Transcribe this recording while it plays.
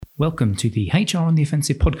Welcome to the HR on the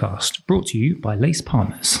Offensive podcast, brought to you by Lace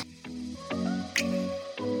Partners.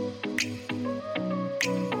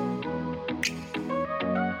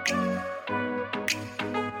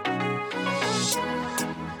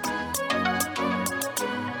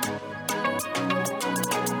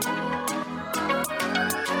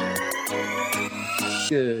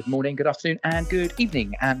 Good morning, good afternoon, and good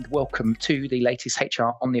evening, and welcome to the latest HR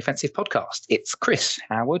on the Offensive podcast. It's Chris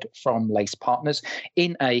Howard from Lace Partners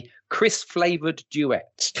in a Chris-flavoured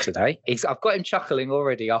duet today. I've got him chuckling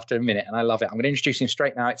already after a minute, and I love it. I'm going to introduce him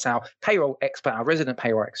straight now. It's our payroll expert, our resident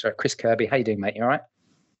payroll expert, Chris Kirby. How you doing, mate? You all right?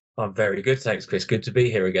 I'm very good, thanks, Chris. Good to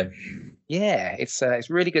be here again. Yeah, it's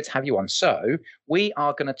really good to have you on. So we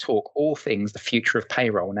are going to talk all things the future of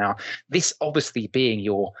payroll. Now, this obviously being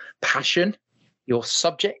your passion, your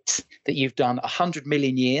subject that you've done 100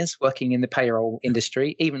 million years working in the payroll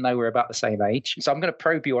industry, even though we're about the same age. So I'm going to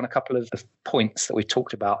probe you on a couple of points that we've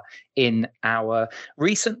talked about in our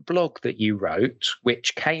recent blog that you wrote,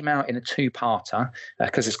 which came out in a two-parter,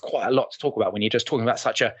 because there's quite a lot to talk about when you're just talking about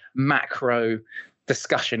such a macro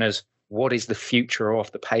discussion as what is the future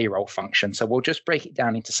of the payroll function. So we'll just break it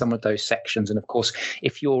down into some of those sections. And of course,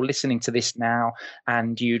 if you're listening to this now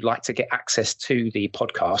and you'd like to get access to the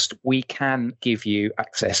podcast, we can give you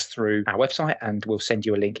access through our website, and we'll send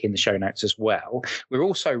you a link in the show notes as well. We're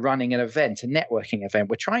also running an event, a networking event.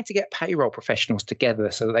 We're trying to get payroll professionals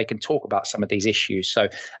together so that they can talk about some of these issues. So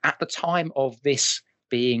at the time of this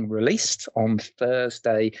being released on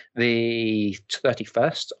Thursday, the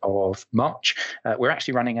 31st of March, we're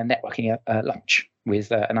actually running a networking lunch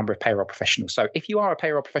with a number of payroll professionals. So if you are a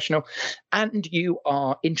payroll professional and you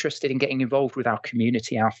are interested in getting involved with our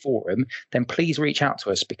community, our forum, then please reach out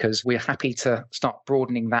to us, because we're happy to start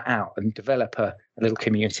broadening that out and develop a little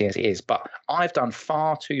community as it is. But I've done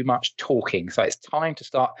far too much talking, so it's time to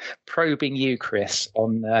start probing you, Chris,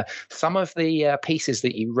 on some of the pieces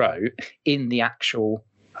that you wrote in the actual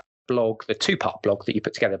blog, the two-part blog that you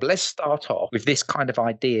put together. But let's start off with this kind of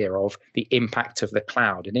idea of the impact of the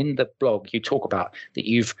cloud. And in the blog, you talk about that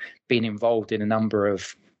you've been involved in a number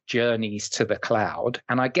of journeys to the cloud.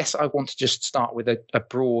 And I guess I want to just start with a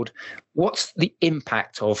broad, what's the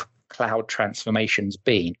impact of cloud transformations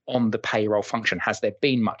been on the payroll function? Has there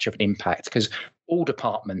been much of an impact? Because all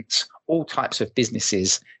departments, all types of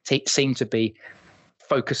businesses seem to be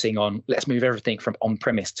focusing on, let's move everything from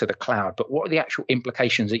on-premise to the cloud. But what are the actual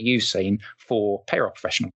implications that you've seen for payroll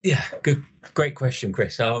professionals? Yeah, great question,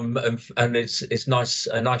 Chris. And it's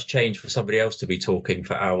a nice change for somebody else to be talking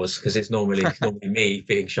for hours, because it's normally me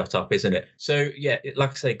being shut up, isn't it? So yeah,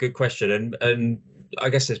 like I say, good question. And I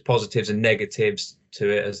guess there's positives and negatives to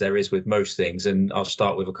it, as there is with most things, and I'll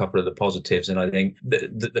start with a couple of the positives. And I think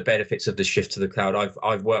the benefits of the shift to the cloud,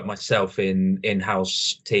 I've worked myself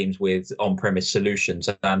in-house teams with on-premise solutions,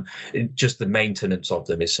 and just the maintenance of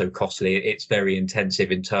them is so costly. It's very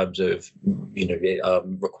intensive in terms of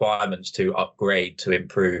requirements to upgrade, to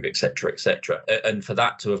improve, etc., etc. And for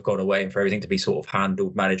that to have gone away and for everything to be sort of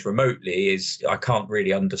handled, managed remotely, I can't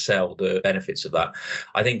really undersell the benefits of that.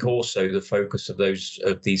 I think also the focus of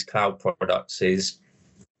these cloud products is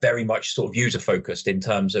very much sort of user focused in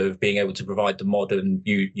terms of being able to provide the modern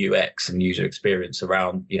UX and user experience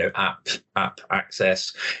around, app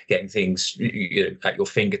access, getting things at your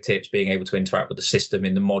fingertips, being able to interact with the system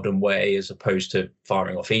in the modern way, as opposed to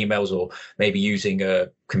firing off emails or maybe using a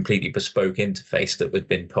completely bespoke interface that had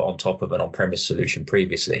been put on top of an on-premise solution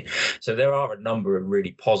previously. So there are a number of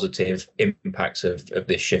really positive impacts of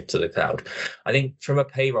this shift to the cloud. I think from a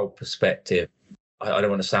payroll perspective, I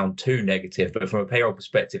don't want to sound too negative, but from a payroll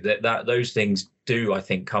perspective, that those things do, I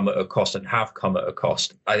think, come at a cost and have come at a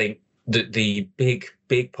cost. I think the big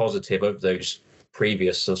positive of those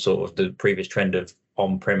previous trend of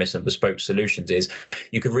on-premise and bespoke solutions is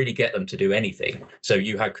you could really get them to do anything. So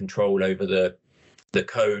you had control over the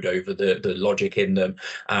code, over the logic in them,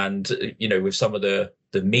 and with some of the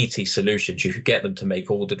meaty solutions, you could get them to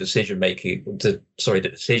make all the decisions that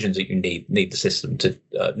you need the system to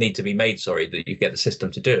need to be made. That you get the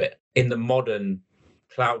system to do it. In the modern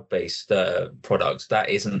cloud-based products, that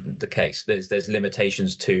isn't the case. There's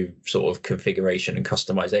limitations to sort of configuration and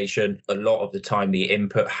customization. A lot of the time, the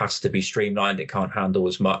input has to be streamlined. It can't handle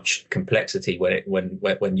as much complexity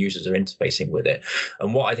when users are interfacing with it.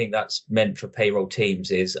 And what I think that's meant for payroll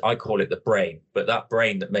teams is, I call it the brain, but that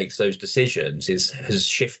brain that makes those decisions has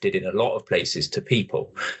shifted in a lot of places to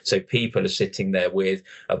people. So people are sitting there with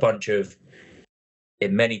a bunch of,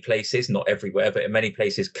 in many places, not everywhere, but in many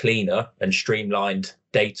places, cleaner and streamlined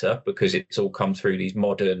data, because it's all come through these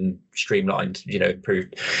modern, streamlined,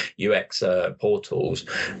 improved UX portals.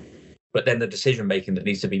 but then the decision making that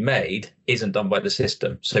needs to be made isn't done by the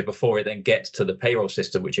system. So before it then gets to the payroll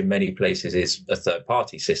system, which in many places is a third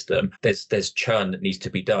party system, there's churn that needs to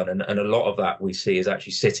be done. And a lot of that we see is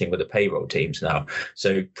actually sitting with the payroll teams now.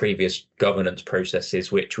 So previous governance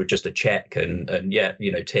processes, which were just a check and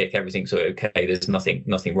tick everything's so okay, there's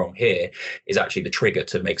nothing wrong here, is actually the trigger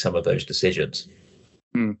to make some of those decisions.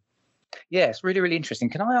 Yeah, it's really, really interesting.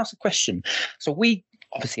 Can I ask a question? So we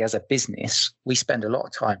obviously, as a business, we spend a lot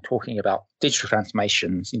of time talking about digital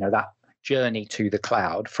transformations, that journey to the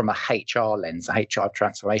cloud from a HR lens, a HR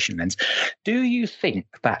transformation lens. Do you think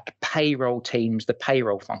that payroll teams, the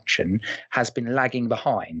payroll function, has been lagging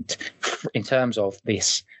behind in terms of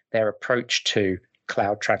their approach to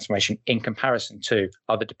cloud transformation in comparison to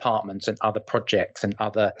other departments and other projects and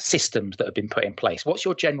other systems that have been put in place? What's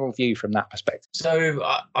your general view from that perspective? So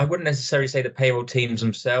I wouldn't necessarily say the payroll teams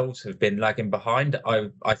themselves have been lagging behind.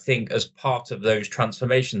 I think as part of those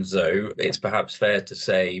transformations, though, it's perhaps fair to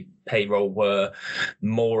say payroll were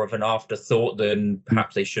more of an afterthought than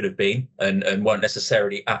perhaps they should have been, and weren't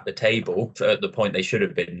necessarily at the table at the point they should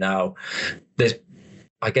have been. Now,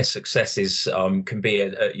 I guess successes can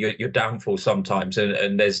be your downfall sometimes,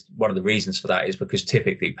 and there's one of the reasons for that is because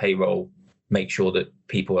typically payroll make sure that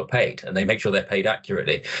people are paid and they make sure they're paid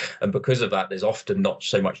accurately, and because of that, there's often not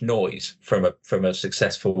so much noise from a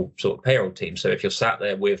successful sort of payroll team. So if you're sat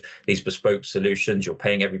there with these bespoke solutions, you're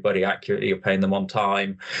paying everybody accurately, you're paying them on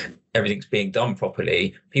time, everything's being done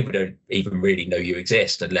properly, people don't even really know you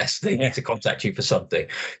exist unless they need to contact you for something.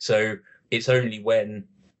 So it's only when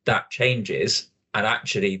that changes and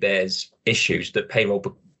actually there's issues that payroll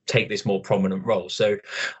take this more prominent role. So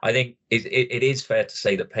I think it is fair to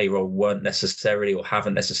say that payroll weren't necessarily or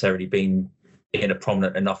haven't necessarily been in a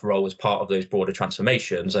prominent enough role as part of those broader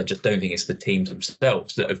transformations. I just don't think it's the teams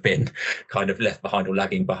themselves that have been kind of left behind or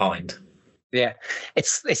lagging behind. Yeah,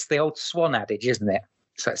 it's the old swan adage, isn't it?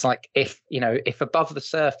 So it's like if above the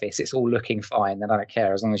surface it's all looking fine, then I don't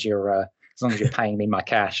care as long as you're paying me my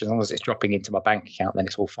cash, as long as it's dropping into my bank account, then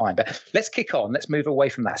it's all fine. But let's kick on. Let's move away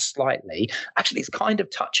from that slightly. Actually, it's kind of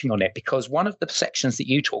touching on it because one of the sections that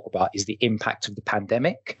you talk about is the impact of the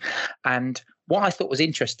pandemic. And what I thought was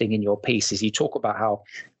interesting in your piece is you talk about how,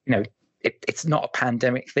 it's not a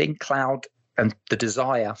pandemic thing. Cloud and the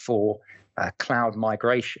desire for cloud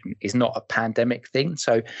migration is not a pandemic thing.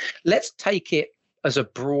 So let's take it as a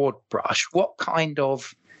broad brush. What kind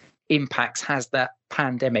of impacts has that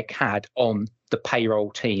pandemic had on the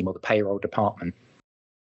payroll team or the payroll department?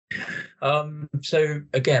 So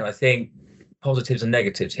again, I think positives and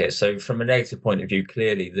negatives here. So from a negative point of view,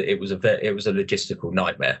 clearly that it was a logistical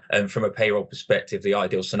nightmare. And from a payroll perspective, the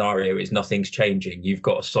ideal scenario is nothing's changing. You've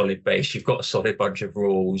got a solid base, you've got a solid bunch of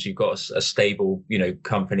rules, you've got a stable,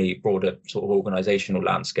 company, broader sort of organizational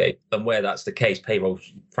landscape. And where that's the case,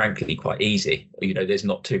 payroll's frankly quite easy. There's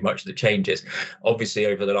not too much that changes. Obviously,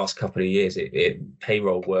 over the last couple of years,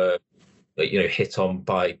 payroll were hit on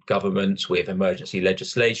by governments with emergency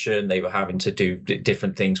legislation. They were having to do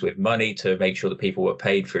different things with money to make sure that people were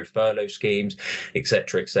paid through furlough schemes, et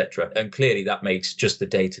cetera, et cetera. And clearly that makes just the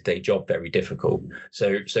day-to-day job very difficult.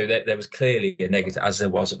 So there was clearly a negative, as there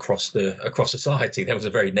was across society, there was a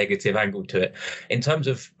very negative angle to it. In terms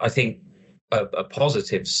of, I think,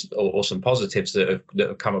 positives or some positives that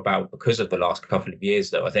have come about because of the last couple of years,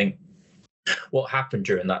 though, I think what happened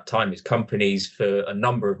during that time is companies, for a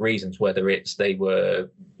number of reasons, whether it's they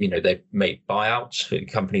made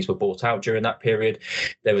buyouts, companies were bought out during that period.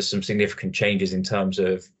 There was some significant changes in terms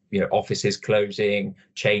of offices closing,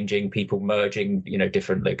 changing, people merging,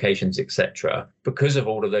 different locations, etc. Because of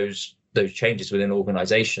all of those changes within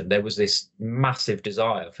organization, there was this massive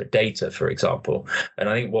desire for data, for example. And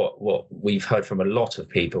I think what we've heard from a lot of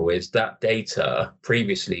people is that data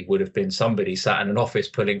previously would have been somebody sat in an office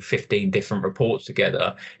putting 15 different reports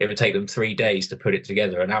together. It would take them 3 days to put it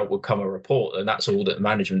together, and out would come a report, and that's all that the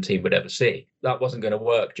management team would ever see. That wasn't going to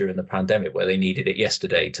work during the pandemic, where they needed it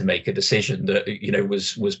yesterday to make a decision that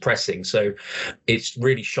was pressing. So it's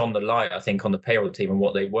really shone the light, I think, on the payroll team and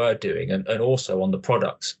what they were doing, and also on the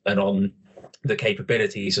products and on the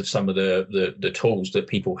capabilities of some of the tools that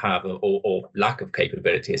people have, or lack of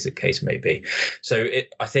capability, as the case may be. So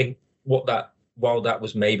I think while that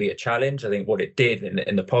was maybe a challenge, I think what it did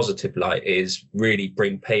in the positive light is really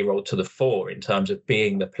bring payroll to the fore in terms of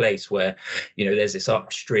being the place where, there's this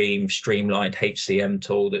upstream streamlined HCM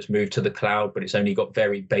tool that's moved to the cloud, but it's only got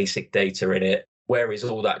very basic data in it. Where is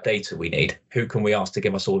all that data we need? Who can we ask to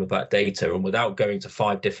give us all of that data? And without going to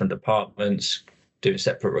 5 different departments, doing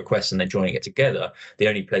separate requests and then joining it together, the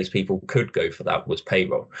only place people could go for that was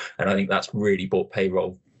payroll. And I think that's really brought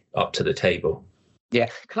payroll up to the table. Yeah.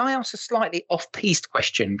 Can I ask a slightly off-piste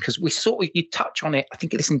question? Because you touch on it, I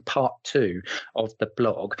think it is in part 2 of the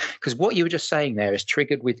blog, because what you were just saying there has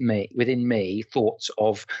triggered within me thoughts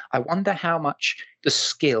of, I wonder how much the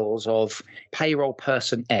skills of payroll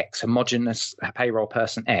person X, homogenous payroll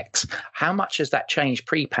person X, how much has that changed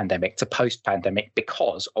pre-pandemic to post-pandemic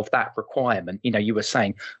because of that requirement? You were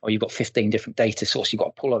saying, oh, you've got 15 different data sources, you've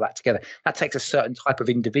got to pull all that together. That takes a certain type of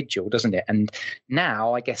individual, doesn't it? And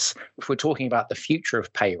now, I guess, if we're talking about the future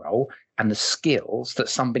of payroll and the skills that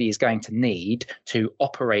somebody is going to need to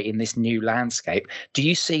operate in this new landscape, do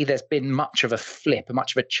you see there's been much of a flip,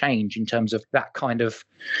 much of a change in terms of that kind of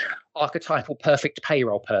archetypal perfect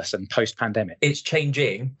payroll person post-pandemic? It's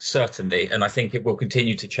changing, certainly, and I think it will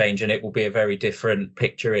continue to change, and it will be a very different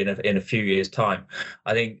picture in a few years' time.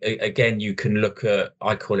 I think, again, you can look at,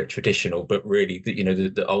 I call it traditional, but really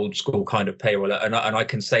the old school kind of payroll, and I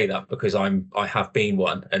can say that because I have been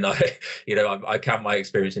one, and I count my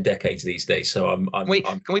experience in decades these days. So can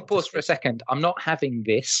we pause for a second? I'm not having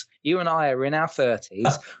this. You and I are in our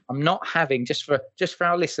 30s. I'm not having, just for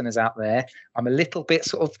our listeners out there, I'm a little bit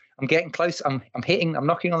I'm getting close. I'm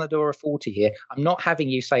knocking on the door of 40 here. I'm not having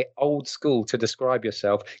you say old school to describe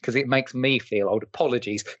yourself because it makes me feel old.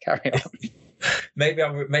 Apologies. Carry on. Maybe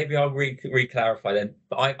I'll re-clarify then.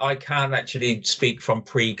 But I can actually speak from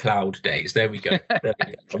pre-cloud days. There we go.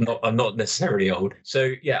 I'm not necessarily old.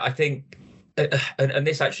 So yeah, I think. And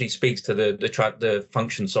this actually speaks to the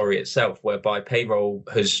function itself, whereby payroll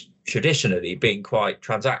has traditionally been quite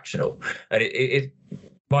transactional, and it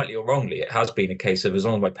rightly or wrongly, it has been a case of, as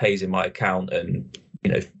long as my pay's in my account and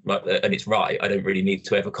and it's right, I don't really need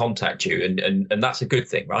to ever contact you, and that's a good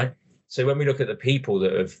thing, right? So when we look at the people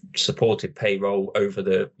that have supported payroll over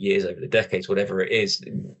the years, over the decades, whatever it is,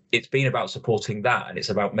 it's been about supporting that, and it's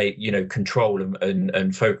about control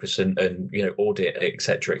and focus and audit,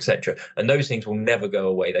 etc., etc. And those things will never go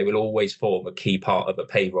away. They will always form a key part of a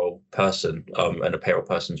payroll person and a payroll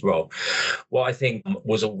person's role. What I think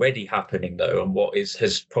was already happening though, and what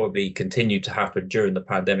has probably continued to happen during the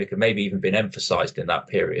pandemic, and maybe even been emphasised in that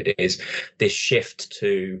period, is this shift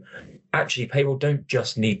to actually payroll don't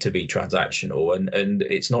just need to be transactional, and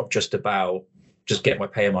it's not just about just get my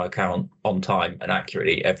pay in my account on time and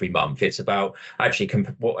accurately every month. It's about actually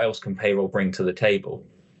what else can payroll bring to the table.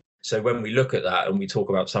 So when we look at that and we talk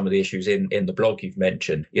about some of the issues in the blog you've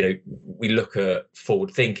mentioned, we look at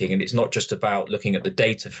forward thinking, and it's not just about looking at the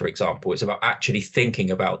data, for example. It's about actually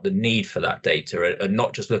thinking about the need for that data, and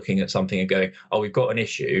not just looking at something and going, oh, we've got an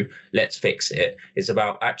issue, let's fix it. It's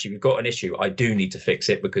about, actually, we've got an issue, I do need to fix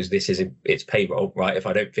it because it's payroll, right? If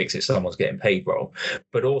I don't fix it, someone's getting payroll.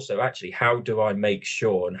 But also, actually, how do I make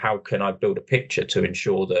sure, and how can I build a picture to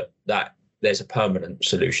ensure that there's a permanent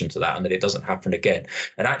solution to that and that it doesn't happen again?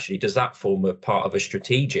 And actually, does that form a part of a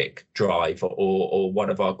strategic drive or one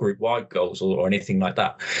of our group-wide goals or anything like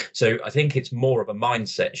that? So I think it's more of a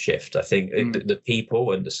mindset shift. I think the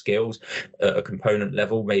people and the skills at a component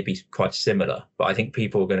level may be quite similar, but I think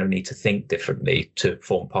people are going to need to think differently to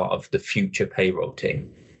form part of the future payroll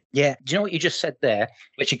team. Yeah. Do you know what you just said there,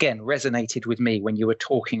 which again resonated with me when you were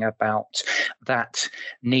talking about that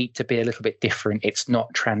need to be a little bit different? It's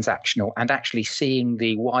not transactional, and actually seeing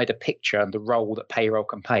the wider picture and the role that payroll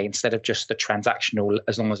can play instead of just the transactional,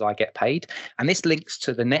 as long as I get paid. And this links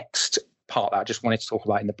to the next part that I just wanted to talk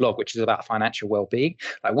about in the blog, which is about financial well-being.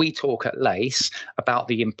 Like, we talk at Lace about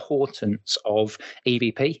the importance of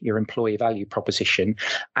EVP, your employee value proposition,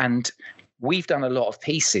 and we've done a lot of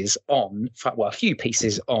pieces a few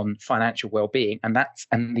pieces on financial well-being, and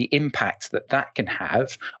the impact that can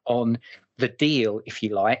have on the deal, if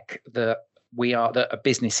you like, that a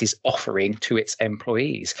business is offering to its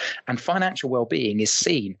employees. And financial well-being is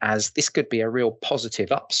seen as this could be a real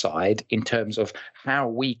positive upside in terms of how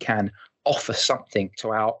we can offer something to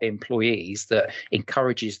our employees that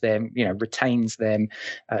encourages them, retains them,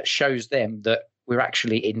 shows them that we're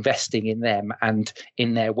actually investing in them and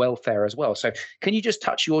in their welfare as well. So can you just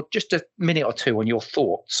touch just a minute or two on your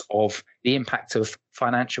thoughts of the impact of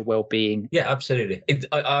financial well-being? Yeah, absolutely.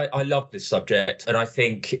 I love this subject, and I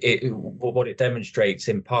think what it demonstrates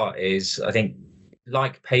in part is, I think,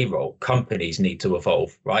 like payroll, companies need to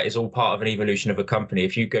evolve, right? It's all part of an evolution of a company.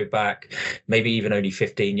 If you go back maybe even only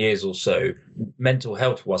 15 years or so, mental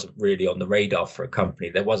health wasn't really on the radar for a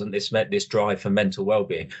company. There wasn't this drive for mental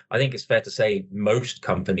well-being. I think it's fair to say most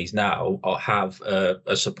companies now have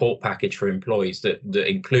a support package for employees that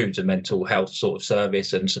includes a mental health sort of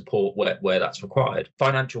service and support where that's required.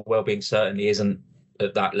 Financial well-being certainly isn't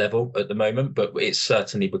at that level at the moment, but it's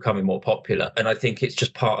certainly becoming more popular. And I think it's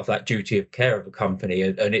just part of that duty of care of a company,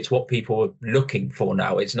 and it's what people are looking for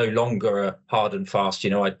now. It's no longer a hard and fast,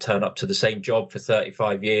 I turn up to the same job for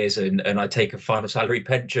 35 years and I take a final salary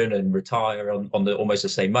pension and retire on almost the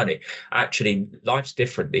same money. Actually, life's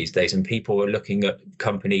different these days, and people are looking at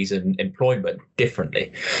companies and employment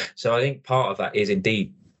differently. So I think part of that is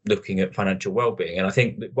indeed looking at financial well-being. And I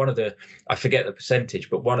think that I forget the percentage,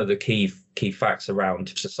 but one of the key facts around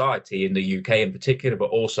society in the UK in particular, but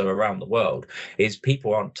also around the world, is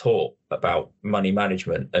people aren't taught about money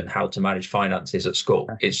management and how to manage finances at school.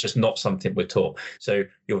 It's just not something we're taught. So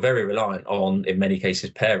you're very reliant on, in many cases,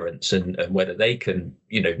 parents and whether they can,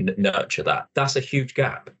 nurture that. That's a huge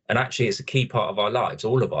gap. And actually, it's a key part of our lives,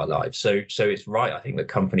 all of our lives. So it's right, I think, that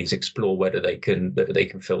companies explore whether they can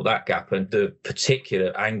fill that gap. And the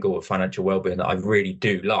particular angle of financial wellbeing that I really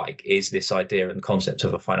do like is this idea and concept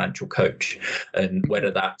of a financial coach, and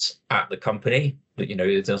whether that's at the company.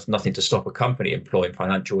 There's nothing to stop a company employing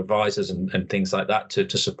financial advisors and things like that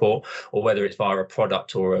to support, or whether it's via a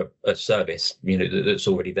product or a service, that's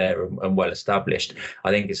already there and well established.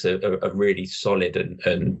 I think it's a really solid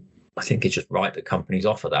and I think it's just right that companies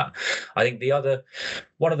offer that. I think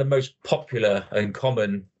one of the most popular and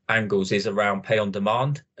common angles is around pay on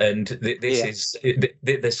demand, and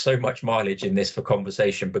there's so much mileage in this for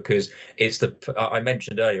conversation, because it's I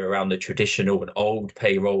mentioned earlier around the traditional and old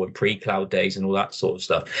payroll and pre-cloud days and all that sort of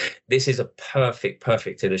stuff. This is a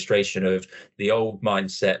perfect illustration of the old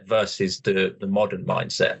mindset versus the modern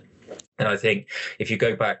mindset. And I think if you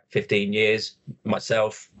go back 15 years,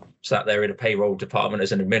 myself sat there in a payroll department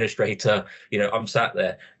as an administrator, I'm sat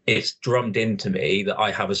there. It's drummed into me that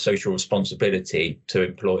I have a social responsibility to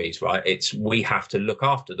employees, right? We have to look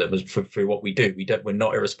after them for what we do. We're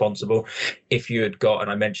not irresponsible. If you had got,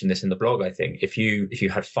 and I mentioned this in the blog, I think, if you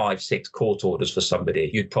had 5-6 court orders for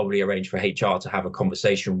somebody, you'd probably arrange for HR to have a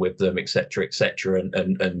conversation with them, et cetera,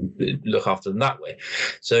 and look after them that way.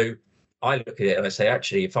 So I look at it and I say,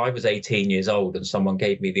 actually, if I was 18 years old and someone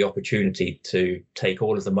gave me the opportunity to take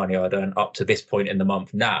all of the money I'd earned up to this point in the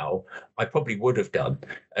month now, I probably would have done.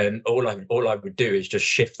 And all I would do is just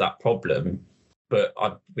shift that problem, but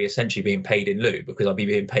I'd be essentially being paid in lieu, because I'd be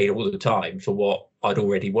being paid all the time for what I'd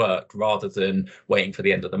already worked rather than waiting for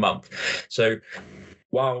the end of the month. So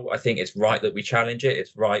while I think it's right that we challenge it,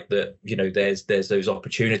 it's right that, there's those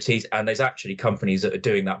opportunities, and there's actually companies that are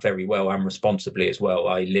doing that very well and responsibly as well,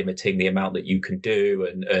 by limiting the amount that you can do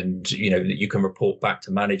and that you can report back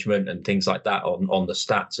to management and things like that on the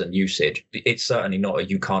stats and usage. It's certainly not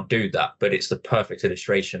you can't do that, but it's the perfect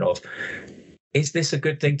illustration of, is this a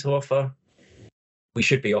good thing to offer? We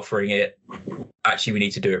should be offering it. Actually, we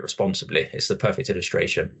need to do it responsibly. It's the perfect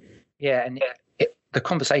illustration. Yeah, and the few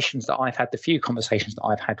conversations that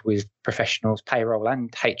I've had with professionals, payroll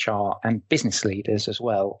and HR and business leaders as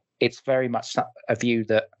well, it's very much a view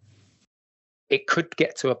that it could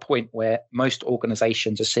get to a point where most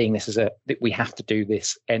organizations are seeing this as that we have to do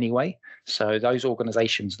this anyway. So those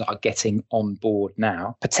organizations that are getting on board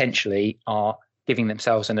now potentially are giving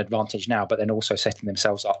themselves an advantage now, but then also setting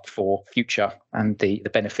themselves up for future and the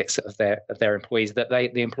benefits of their employees that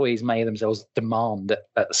the employees may themselves demand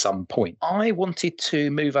at some point. I wanted to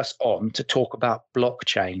move us on to talk about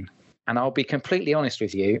blockchain. And I'll be completely honest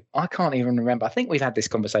with you, I can't even remember. I think we've had this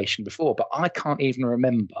conversation before, but I can't even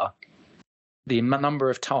remember the number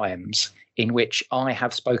of times in which I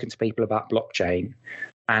have spoken to people about blockchain.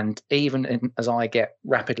 And even as I get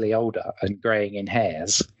rapidly older and greying in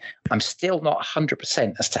hairs, I'm still not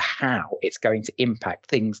 100% as to how it's going to impact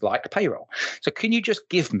things like payroll. So can you just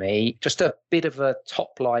give me just a bit of a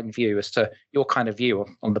top line view as to your kind of view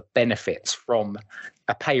on the benefits from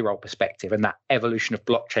a payroll perspective and that evolution of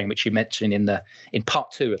blockchain, which you mentioned in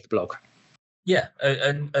part 2 of the blog? Yeah,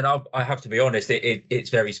 and I have to be honest,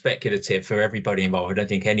 it's very speculative for everybody involved. I don't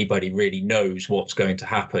think anybody really knows what's going to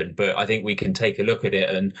happen, but I think we can take a look at it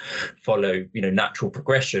and follow, natural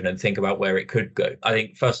progression and think about where it could go. I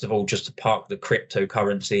think, first of all, just to park the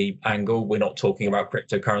cryptocurrency angle, we're not talking about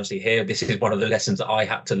cryptocurrency here. This is one of the lessons that I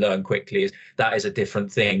had to learn quickly, is that is a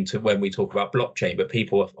different thing to when we talk about blockchain, but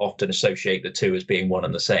people often associate the two as being one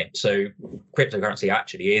and the same. So cryptocurrency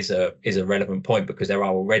actually is a relevant point, because there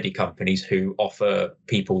are already companies who offer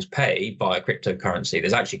people's pay via cryptocurrency.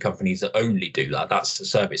 There's actually companies that only do that. That's the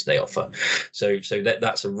service they offer. So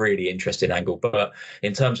that's a really interesting angle. But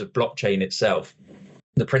in terms of blockchain itself,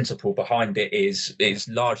 the principle behind it is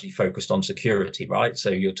largely focused on security, right? So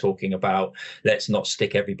you're talking about, let's not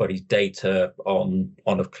stick everybody's data on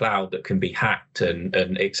a cloud that can be hacked and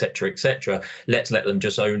et cetera, et cetera. Let's let them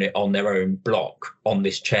just own it on their own block on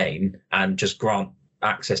this chain and just grant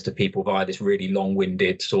access to people via this really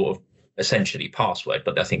long-winded sort of essentially password,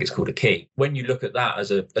 but I think it's called a key. When you look at that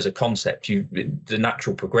as a concept, the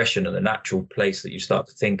natural progression and the natural place that you start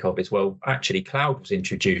to think of is, well, actually cloud was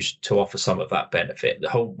introduced to offer some of that benefit.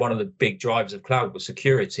 One of the big drivers of cloud was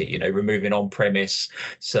security, removing on-premise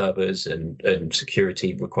servers and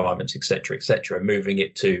security requirements, et cetera, and moving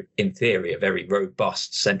it to, in theory, a very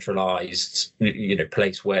robust, centralized,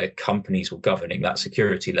 place where companies were governing that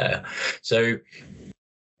security layer. So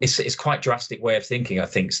it's quite a drastic way of thinking, I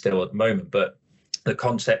think, still at the moment. But the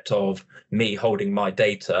concept of me holding my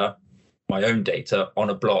own data on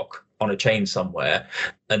a block, on a chain somewhere,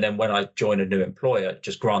 and then when I join a new employer,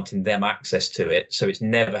 just granting them access to it. So it's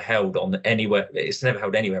never held anywhere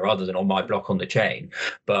other than on my block on the chain.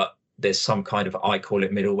 But there's some kind of, I call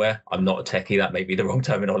it middleware. I'm not a techie, that may be the wrong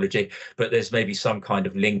terminology, but there's maybe some kind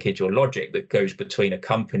of linkage or logic that goes between a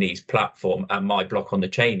company's platform and my block on the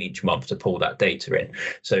chain each month to pull that data in.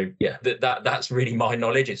 So yeah, that's really my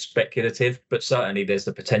knowledge. It's speculative, but certainly there's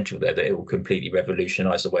the potential there that it will completely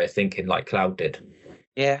revolutionize the way of thinking like cloud did.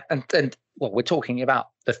 Yeah, and well, we're talking about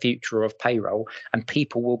the future of payroll, and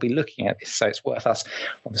people will be looking at this, so it's worth us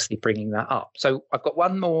obviously bringing that up. So I've got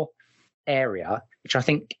one more area, which I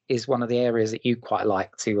think is one of the areas that you quite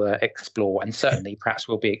like to explore, and certainly perhaps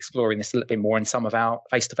we'll be exploring this a little bit more in some of our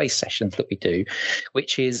face-to-face sessions that we do,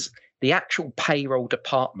 which is the actual payroll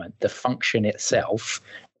department, the function itself.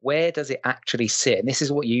 Where does it actually sit? And this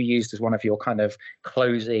is what you used as one of your kind of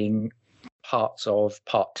closing parts of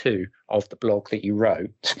part 2 of the blog that you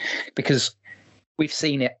wrote, because we've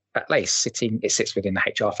seen it at least it sits within the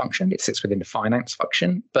HR function, it sits within the finance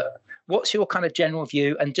function, but what's your kind of general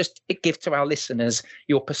view, and just give to our listeners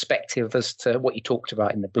your perspective as to what you talked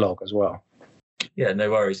about in the blog as well? Yeah,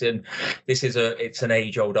 no worries. And this is it's an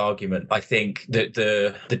age-old argument. I think that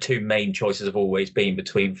the two main choices have always been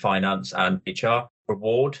between finance and HR.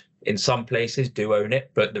 Reward in some places do own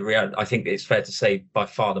it, but I think it's fair to say by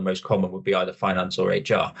far the most common would be either finance or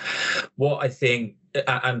HR. What I think,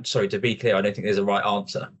 and sorry, to be clear, I don't think there's a right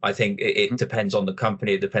answer. I think it depends on the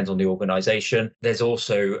company, it depends on the organization. There's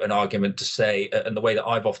also an argument to say, and the way that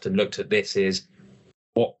I've often looked at this is,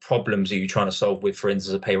 what problems are you trying to solve with, for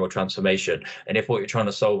instance, a payroll transformation? And if what you're trying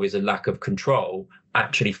to solve is a lack of control,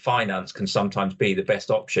 actually finance can sometimes be the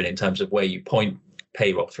best option in terms of where you point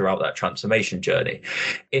payroll throughout that transformation journey.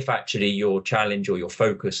 If actually your challenge or your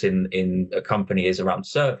focus in a company is around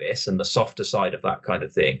service and the softer side of that kind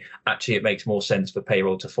of thing, actually it makes more sense for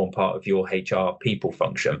payroll to form part of your HR people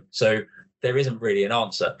function. So there isn't really an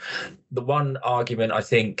answer. The one argument I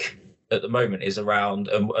think at the moment is around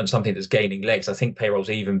and something that's gaining legs. I think payroll's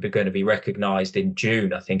even going to be recognized in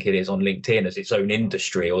June, I think it is, on LinkedIn as its own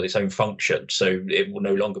industry or its own function. So it will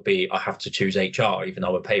no longer be, I have to choose HR even though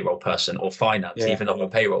I'm a payroll person, or finance even though I'm a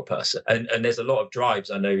payroll person. And there's a lot of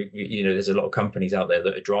drives. I know, there's a lot of companies out there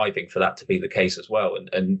that are driving for that to be the case as well.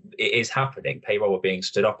 And it is happening. Payroll are being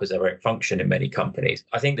stood up as their own function in many companies.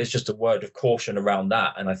 I think there's just a word of caution around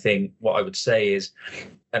that. And I think what I would say is,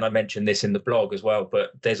 and I mentioned this in the blog as well,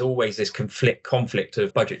 but there's always this conflict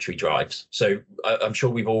of budgetary drives. So I'm sure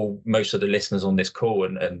most of the listeners on this call,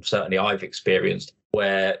 and certainly I've experienced,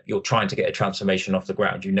 where you're trying to get a transformation off the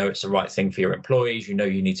ground. It's the right thing for your employees. You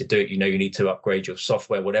need to do it. You need to upgrade your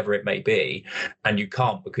software, whatever it may be. And you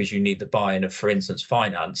can't because you need the buy-in of, for instance,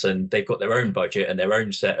 finance, and they've got their own budget and their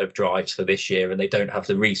own set of drives for this year, and they don't have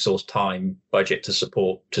the resource, time, budget to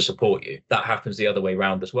support you. That happens the other way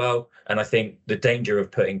around as well. And I think the danger of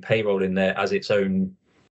putting payroll in there as its own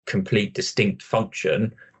complete distinct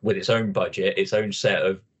function with its own budget, its own set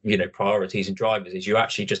of priorities and drivers, is you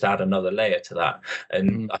actually just add another layer to that.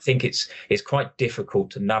 And I think it's quite difficult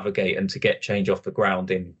to navigate and to get change off the ground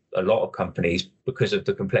in a lot of companies because of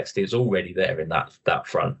the complexity that's already there in that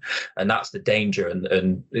front. And that's the danger,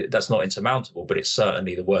 and that's not insurmountable, but it's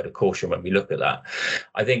certainly the word of caution when we look at that.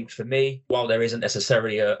 I think for me, while there isn't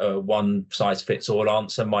necessarily a one size fits all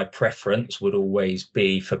answer, my preference would always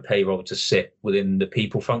be for payroll to sit within the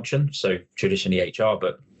people function, so traditionally HR,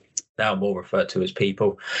 but now more referred to as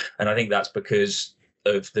people. And I think that's because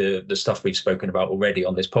of the stuff we've spoken about already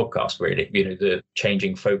on this podcast, really, the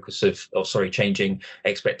changing focus changing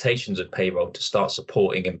expectations of payroll to start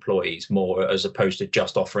supporting employees more as opposed to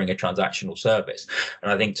just offering a transactional service.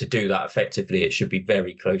 And I think to do that effectively, it should be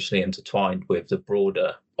very closely intertwined with the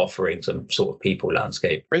broader offerings and sort of people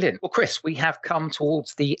landscape. Brilliant. Well, Chris, we have come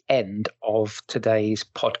towards the end of today's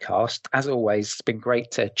podcast. As always, it's been great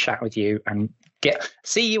to chat with you and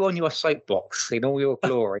See you on your soapbox in all your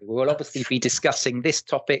glory. We will obviously be discussing this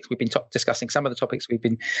topic. We've been discussing some of the topics we've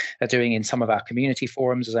been doing in some of our community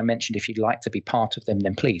forums. As I mentioned, if you'd like to be part of them,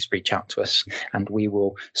 then please reach out to us, and we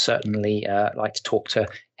will certainly like to talk to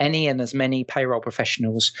any and as many payroll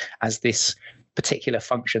professionals as this particular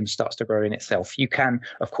function starts to grow in itself. You can,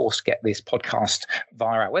 of course, get this podcast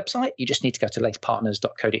via our website. You just need to go to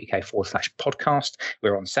lacepartners.co.uk/podcast.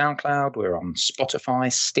 We're on SoundCloud, we're on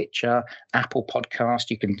Spotify, Stitcher, Apple Podcast.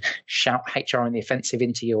 You can shout HR in the Offensive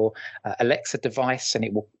into your Alexa device and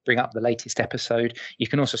it will bring up the latest episode. You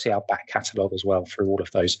can also see our back catalogue as well through all of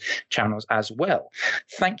those channels as well.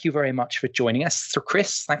 Thank you very much for joining us. So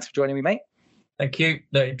Chris, thanks for joining me, mate. Thank you.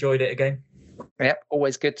 No, enjoyed it again. Yep,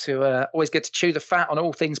 always good to chew the fat on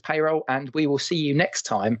all things payroll, and we will see you next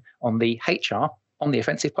time on the HR on the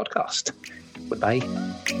Offensive podcast. Goodbye.